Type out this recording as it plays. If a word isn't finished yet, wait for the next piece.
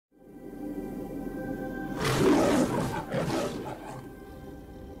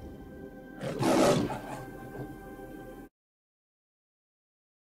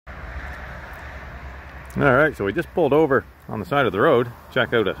Alright, so we just pulled over on the side of the road,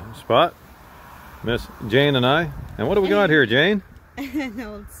 check out a spot. Miss Jane and I. And what do we got here, Jane? An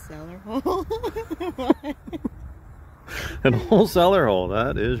old cellar hole. An old cellar hole,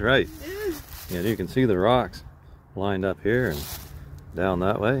 that is right. Yeah, you can see the rocks lined up here and down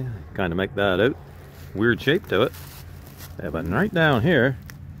that way. Kind of make that out. Weird shape to it. Yeah, but right down here,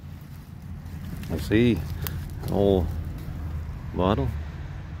 I see an old bottle.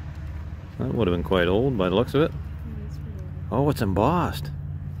 That would have been quite old by the looks of it. Oh, it's embossed.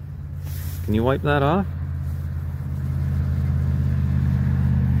 Can you wipe that off?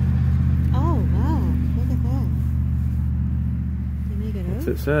 Oh, wow. Look at that. Can you make it out? What's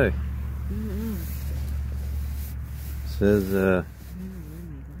it say? It says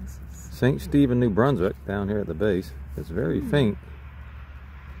St. Stephen, New Brunswick, down here at the base. It's very faint.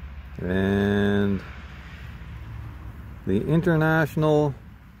 And the International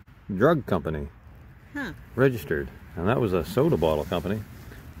Drug Company. Huh. Registered. And that was a soda bottle company.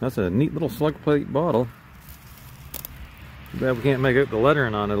 That's a neat little slug plate bottle. Too bad we can't make out the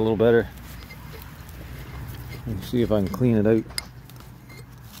lettering on it a little better. Let's see if I can clean it out.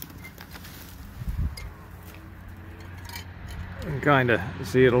 You can kind of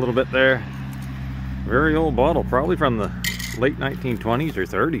see it a little bit there. Very old bottle, probably from the late 1920s or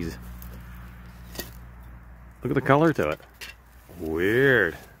 30s. Look at the color to it.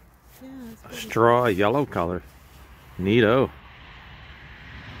 Weird. Yeah, A straw yellow color. Neato.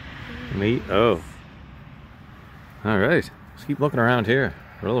 Neato. Alright, let's keep looking around here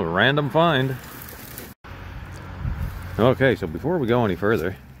for a little random find. Okay, so before we go any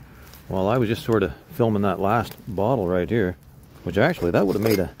further, well, I was just sort of filming that last bottle right here, which actually that would have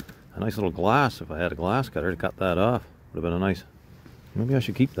made a nice little glass if I had a glass cutter to cut that off. Would have been a nice, maybe I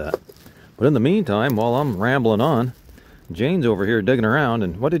should keep that. But in the meantime, while I'm rambling on, Jane's over here digging around,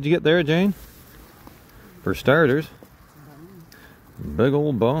 and what did you get there, Jane? For starters, big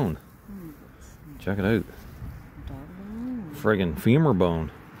old bone. Check it out. Friggin' femur bone.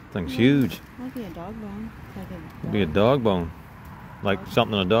 Thing's huge. Might be a dog bone. Could be a dog bone. Like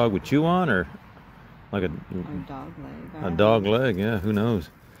something a dog would chew on, or like a dog leg. A dog leg, yeah, who knows?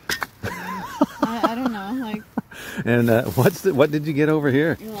 I don't know, like. And what did you get over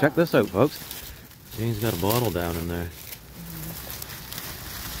here? Yeah. Check this out, folks. Jane's got a bottle down in there.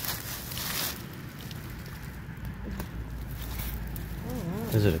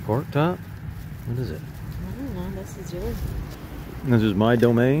 Is it a cork top? What is it? I don't know. This is yours. This is my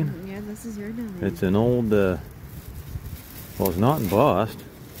domain? Yeah, this is your domain. It's an old, well, it's not embossed.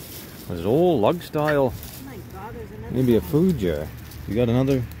 It's an old lug style. Oh my God, there's another Maybe a bone. food jar. You got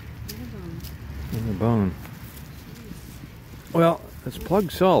another bone. Well, it's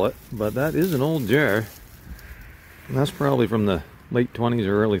plug solid, but that is an old jar. And that's probably from the late 20s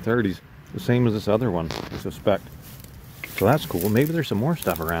or early 30s. The same as this other one, I suspect. So that's cool. Maybe there's some more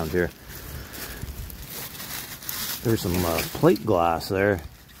stuff around here. There's some plate glass there.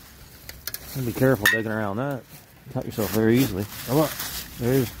 Be careful digging around that. Cut yourself very easily. Oh look,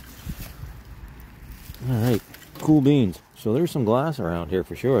 there's. Alright, cool beans. So there's some glass around here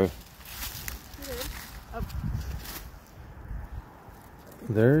for sure.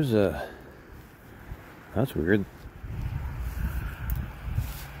 There's a. That's weird.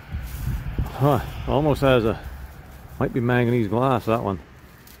 Huh, almost has a. Might be manganese glass, that one.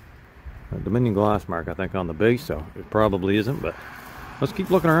 A Dominion glass mark, I think, on the base, so it probably isn't, but let's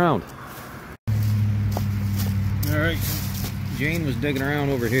keep looking around. Alright, Jane was digging around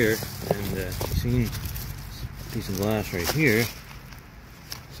over here, and seen a piece of glass right here.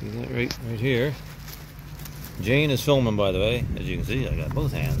 See that right here? Jane is filming, by the way. As you can see, I got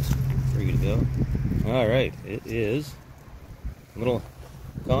both hands free to go. Alright, it is a little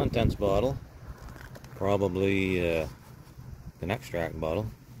contents bottle. Probably an extract bottle.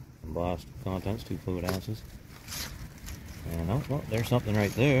 Embossed contents, 2 fluid ounces. And oh, well, there's something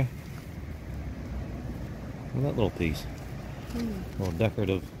right there. Look at that little piece. A little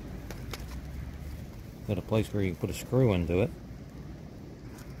decorative. Got a place where you can put a screw into it.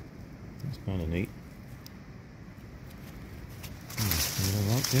 That's kind of neat. You don't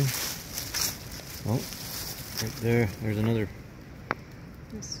want to? Oh, right there. There's another.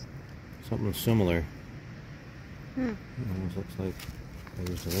 Something similar. Almost looks like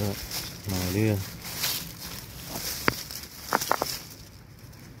there's that. No idea.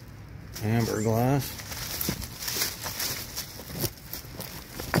 Amber glass.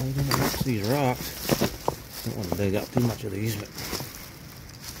 I'm gonna mix these rocks. Don't want to dig up too much of these, but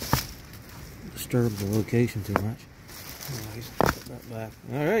disturb the location too much. Anyways, put that back.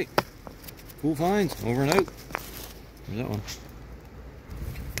 Alright. Cool finds. Over and out. There's that one.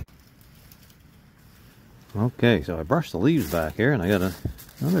 Okay, so I brushed the leaves back here, and I got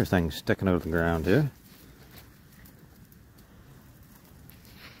another thing sticking out of the ground here.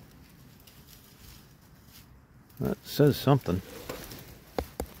 That says something.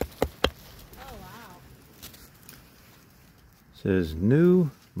 Oh, wow. It says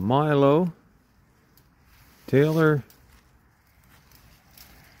new Milo Taylor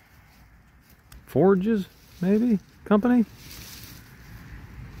Forges, maybe? Company?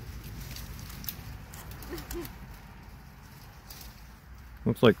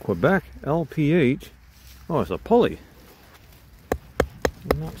 Looks like Quebec LPH. Oh, it's a pulley.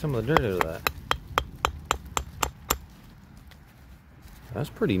 Knock some of the dirt out of that. That's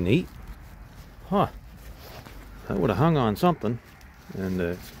pretty neat. Huh. That would have hung on something. And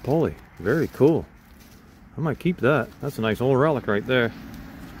it's a pulley. Very cool. I might keep that. That's a nice old relic right there.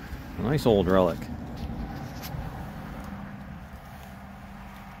 A nice old relic.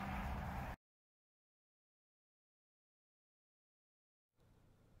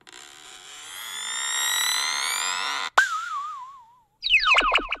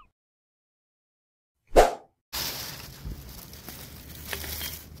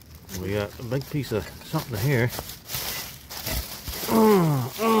 We got a big piece of something here.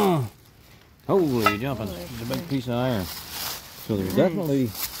 Holy, you're jumping. It's a big piece of iron. So there's definitely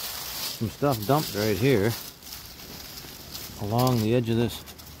some stuff dumped right here along the edge of this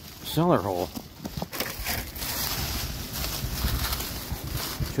cellar hole.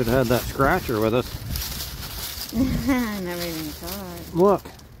 Should have had that scratcher with us. Never even thought. Look,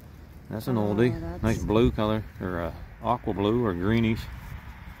 that's an oldie. That's Nice blue color, or aqua blue, or greenish.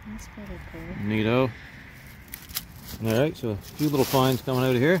 That's pretty cool. Neato. Alright, so a few little finds coming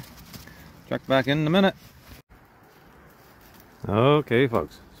out of here. Check back in a minute. Okay,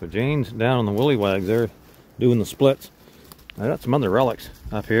 folks. So Jane's down on the woolly wags there doing the splits. I got some other relics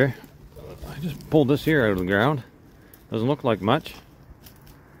up here. I just pulled this here out of the ground. Doesn't look like much.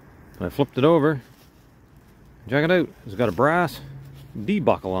 But I flipped it over. Check it out. It's got a brass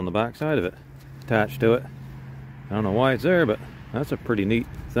D-buckle on the back side of it attached to it. I don't know why it's there, but that's a pretty neat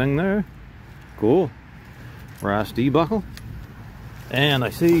thing there. Cool. Brass D-buckle. And I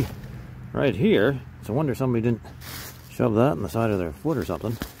see right here, it's a wonder somebody didn't shove that in the side of their foot or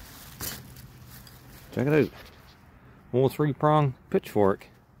something. Check it out. Old 3-prong pitchfork.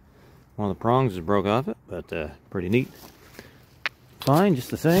 One of the prongs is broke off it, but pretty neat. Fine, just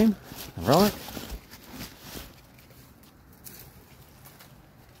the same. A relic.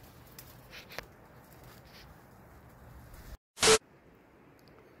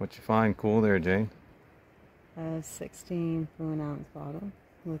 What you find cool there, Jane? A 16 fluid ounce bottle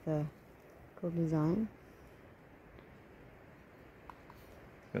with a cool design.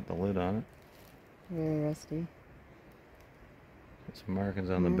 Got the lid on it. Very rusty. Got some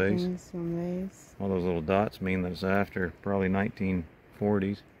markings on the base. On the base. All those little dots mean that it's after probably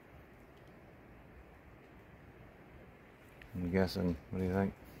 1940s. I'm guessing, what do you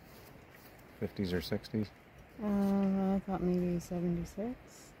think? 50s or 60s? I thought maybe 76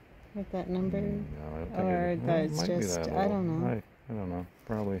 with that number. No, I don't think Or it, that's might be just, that I old. don't know. I don't know.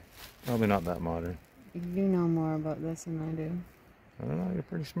 Probably not that modern. You know more about this than I do. I don't know, you're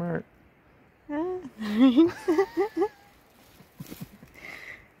pretty smart. Thanks.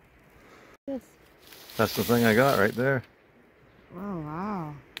 Yes. That's the thing I got right there. Oh,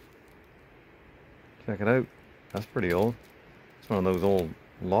 wow. Check it out. That's pretty old. It's one of those old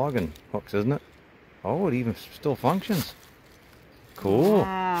logging hooks, isn't it? Oh, it even still functions. Cool.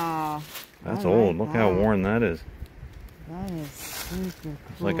 Wow. That's I old. like Look how that. worn that is. That is super cool.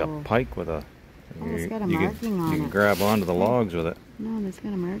 It's like a pike with a... Oh, it's got a you marking on you can it. grab onto the logs with it. No, it's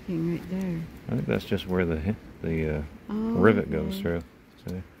got a marking right there. I think that's just where the Oh, rivet goes okay. through.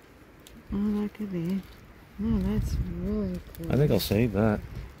 See? Oh, that could be. No, that's really cool. I think I'll save that.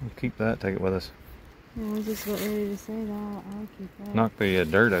 We'll keep that, take it with us. Yeah, I was just about ready to say that. I'll keep that. Knock the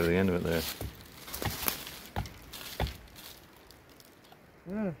dirt out of the end of it there.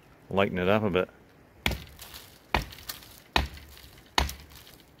 Ugh. Lighten it up a bit.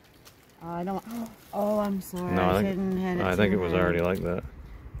 I don't. Oh, I'm sorry. No, I shouldn't have it. I think it was already like that.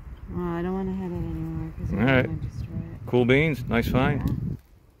 Oh, I don't want to hit it anymore because I'm Alright. going to destroy it. Cool beans. Nice find. Yeah.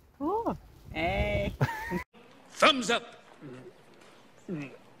 Cool. Hey. Thumbs up.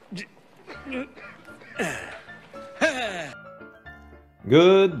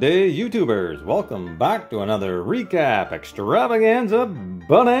 Good day, YouTubers. Welcome back to another recap extravaganza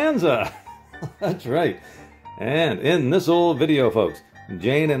bonanza. That's right. And in this old video, folks,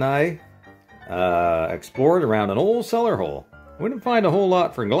 Jane and I explored around an old cellar hole. We didn't find a whole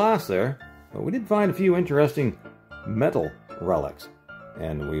lot for glass there, but we did find a few interesting metal relics.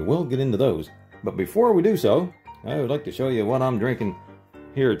 And we will get into those But before we do so, I would like to show you what I'm drinking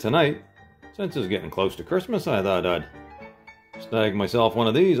here tonight. Since it's getting close to Christmas, I thought I'd snag myself one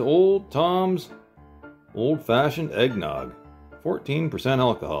of these Old Tom's old-fashioned eggnog. 14%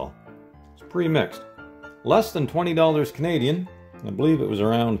 alcohol. It's pre-mixed. Less than $20 Canadian. I believe it was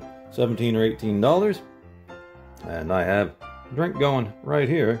around $17 or $18. And I have a drink going right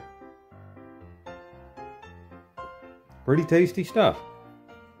here. Pretty tasty stuff.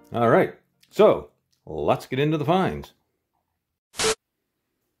 Alright, so let's get into the finds.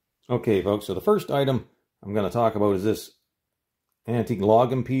 Okay folks, so the first item I'm going to talk about is this antique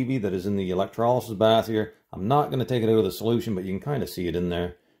login peavey that is in the electrolysis bath here. I'm not going to take it out of the solution, but you can kind of see it in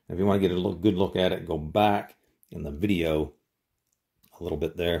there. If you want to get a good look at it, go back in the video a little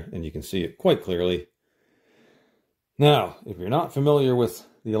bit there, and you can see it quite clearly. Now, if you're not familiar with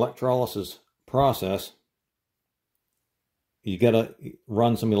the electrolysis process, you got to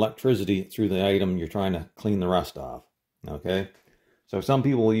run some electricity through the item you're trying to clean the rust off. Okay? So some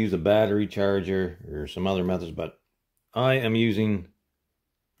people will use a battery charger or some other methods, but I am using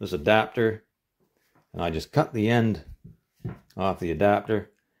this adapter, and I just cut the end off the adapter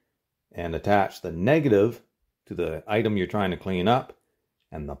and attach the negative to the item you're trying to clean up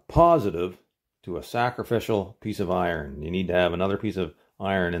and the positive to a sacrificial piece of iron. You need to have another piece of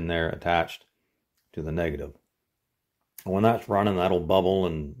iron in there attached to the negative. When that's running, that'll bubble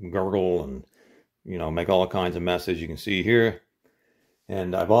and gurgle and, you know, make all kinds of messes. You can see here.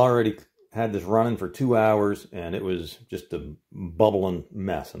 And I've already had this running for 2 hours, and it was just a bubbling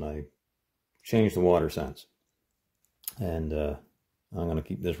mess, and I changed the water since. And I'm going to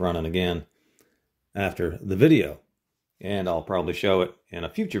keep this running again after the video. And I'll probably show it in a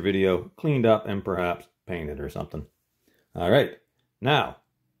future video, cleaned up and perhaps painted or something. All right, now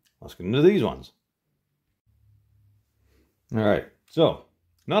let's get into these ones. All right, so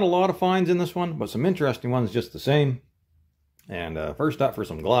not a lot of finds in this one, but some interesting ones just the same. And first up for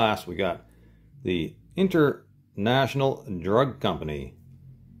some glass, we got the International Drug Company,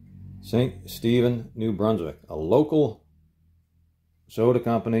 St. Stephen, New Brunswick, a local soda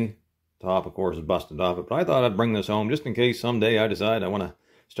company. Top, of course, is busted off it, but I thought I'd bring this home just in case someday I decide I want to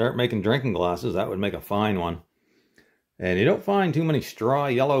start making drinking glasses. That would make a fine one. And you don't find too many straw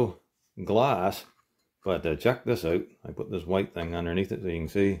yellow glass, but check this out. I put this white thing underneath it so you can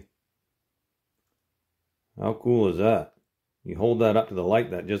see. How cool is that? You hold that up to the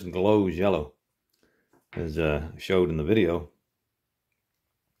light, that just glows yellow, as showed in the video.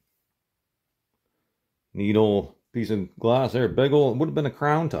 Neat old piece of glass there. Big old, would have been a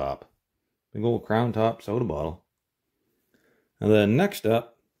crown top. Big old crown top soda bottle. And then next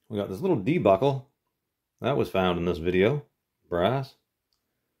up, we got this little D-buckle. That was found in this video. Brass.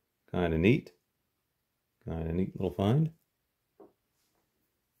 Kind of neat. Kind of neat little find.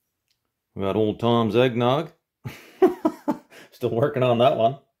 We got Old Tom's eggnog. Still working on that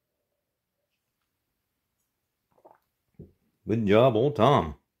one. Good job, Old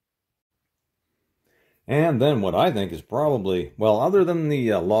Tom. And then what I think is probably, well, other than the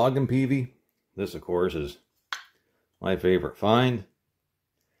login peavey, this, of course, is my favorite find.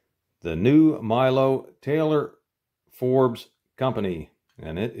 The new Milo Taylor Forbes Company.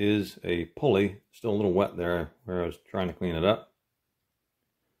 And it is a pulley. Still a little wet there where I was trying to clean it up.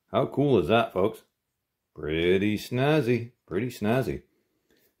 How cool is that, folks? Pretty snazzy. Pretty snazzy.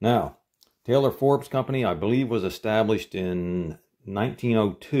 Now, Taylor Forbes Company, I believe, was established in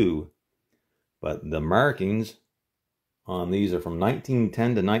 1902. But the markings on these are from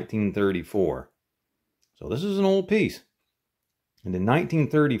 1910 to 1934. So this is an old piece. And in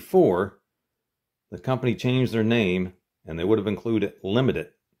 1934, the company changed their name, and they would have included Limited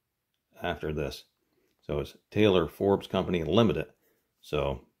after this. So it's Taylor Forbes Company Limited.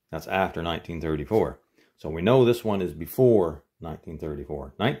 So that's after 1934. So we know this one is before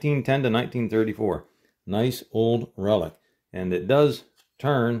 1934. 1910 to 1934. Nice old relic. And it does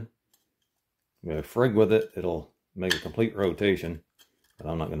turn. If you frig with it, it'll make a complete rotation. But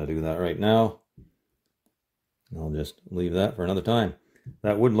I'm not going to do that right now. I'll just leave that for another time.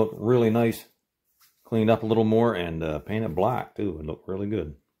 That would look really nice. Cleaned up a little more and paint it black too. It would look really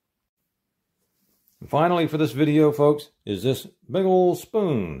good. And finally for this video, folks, is this big old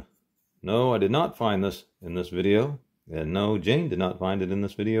spoon. No, I did not find this in this video. And no, Jane did not find it in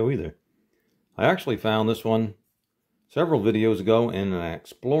this video either. I actually found this one several videos ago in an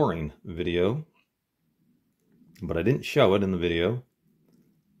exploring video. But I didn't show it in the video.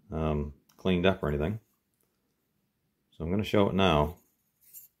 Cleaned up or anything. So I'm going to show it now.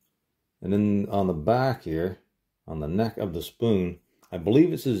 And then on the back here, on the neck of the spoon, I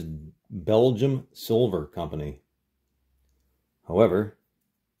believe it says Belgium Silver Company. However,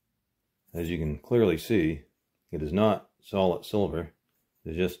 as you can clearly see, it is not solid silver.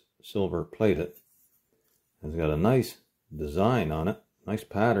 It's just silver plated. It's got a nice design on it, nice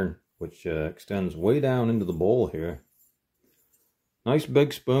pattern, which extends way down into the bowl here. Nice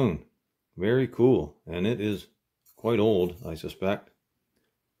big spoon, very cool, and it is quite old, I suspect.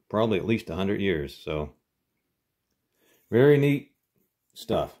 Probably at least 100 years, so very neat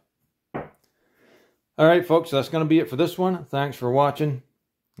stuff. All right, folks, that's going to be it for this one. Thanks for watching.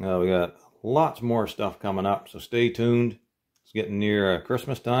 We got lots more stuff coming up, so stay tuned. It's getting near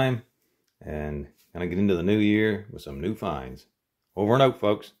Christmas time, and gonna get into the new year with some new finds. Over and out,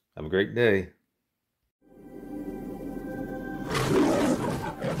 folks. Have a great day.